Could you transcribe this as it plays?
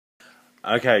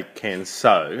Okay, Ken,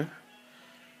 so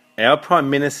our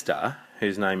Prime Minister,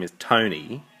 whose name is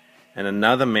Tony, and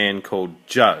another man called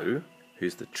Joe,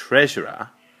 who's the Treasurer,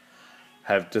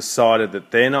 have decided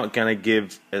that they're not going to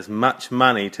give as much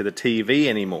money to the TV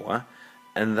anymore,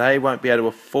 and they won't be able to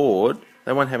afford,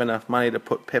 they won't have enough money to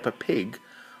put Peppa Pig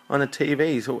on the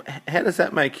TV. So how does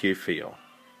that make you feel?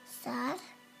 Sad.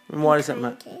 And why does it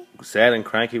make sad and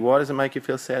cranky? Why does it make you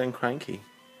feel sad and cranky?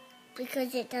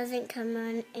 Because it doesn't come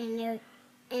on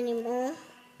anymore.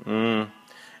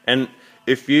 And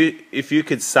if you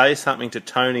could say something to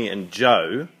Tony and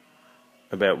Joe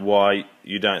about why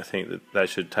you don't think that they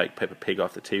should take Peppa Pig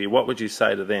off the TV, what would you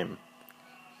say to them?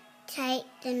 Take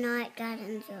the night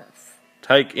gardens off.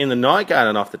 Take in the night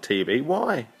garden off the TV?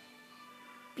 Why?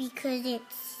 Because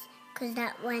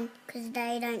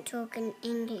they don't talk in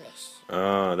English.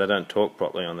 Oh, they don't talk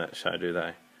properly on that show, do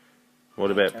they?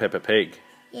 What about Peppa Pig?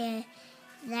 Yeah,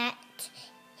 that.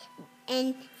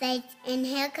 And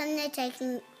how come they're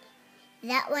taking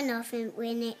that one off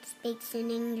when it speaks in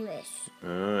English?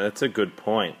 Oh, that's a good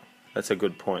point. That's a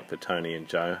good point for Tony and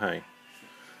Joe, hey?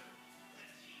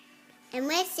 And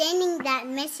we're sending that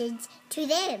message to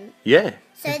them. Yeah.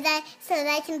 So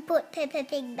they can put Peppa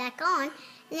Pig back on,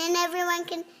 and then everyone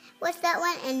can watch that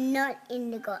one and not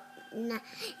in the garden.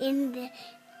 In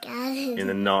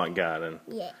the night garden.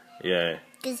 Yeah. Yeah.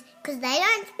 Because they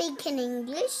don't speak in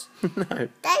English. No.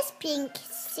 They speak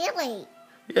silly.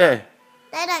 Yeah.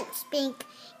 They don't speak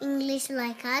English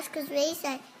like us, because we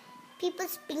say people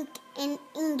speak in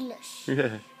English.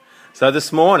 Yeah. So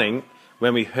this morning,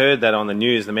 when we heard that on the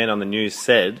news, the man on the news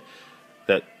said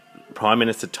that Prime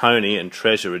Minister Tony and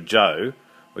Treasurer Joe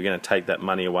were going to take that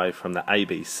money away from the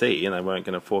ABC and they weren't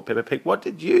going to afford Peppa Pig. What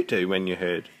did you do when you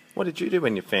heard? What did you do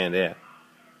when you found out?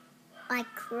 I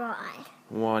cried.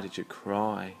 Why did you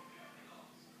cry?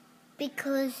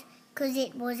 Because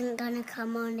it wasn't going to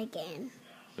come on again.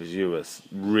 Because you were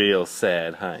real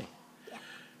sad, hey? Yeah.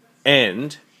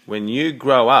 And when you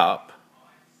grow up,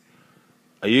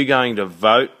 are you going to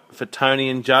vote for Tony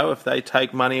and Joe if they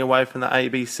take money away from the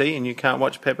ABC and you can't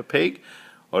watch Peppa Pig?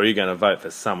 Or are you going to vote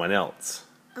for someone else?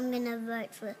 I'm going to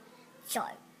vote for Joe.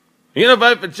 You're going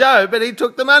to vote for Joe, but he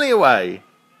took the money away.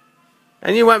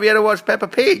 And you won't be able to watch Peppa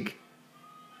Pig.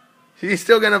 So you're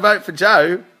still going to vote for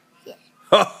Joe? Yeah.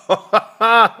 I'm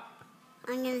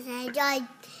going to say, Joe,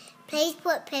 please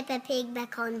put Peppa Pig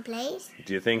back on, please.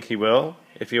 Do you think he will,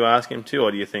 if you ask him to,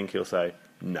 or do you think he'll say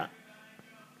no?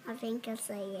 I think he'll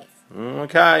say yes.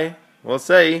 Okay, we'll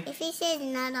see. If he says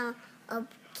no, I'll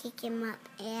kick him up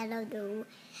out of there.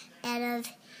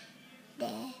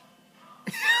 And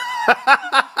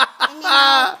then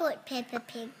I'll put Peppa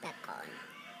Pig back on.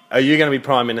 Are you going to be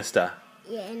Prime Minister?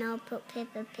 Yeah, and I'll put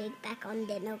Peppa Pig back on,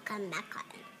 then I'll come back on.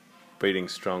 Beating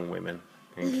strong women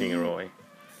in Kingaroy.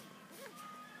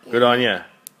 Good on you.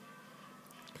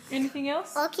 Anything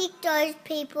else? I'll kick those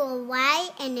people away,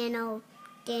 and then I'll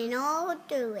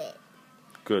do it.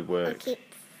 Good work.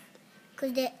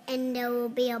 And there will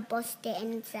be a boss there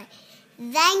and say,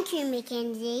 "Thank you,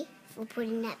 Mackenzie, for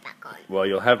putting that back on." Well,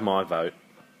 you'll have my vote.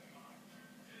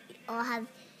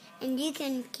 And you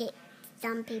can kick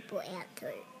some people out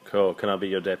too. Cool. Can I be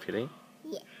your deputy?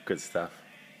 Yeah. Good stuff.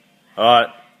 All right.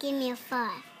 Give me a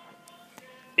 5.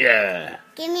 Yeah.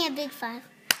 Give me a big 5.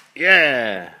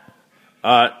 Yeah.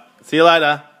 All right. See you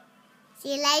later.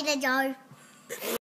 See you later, Joe.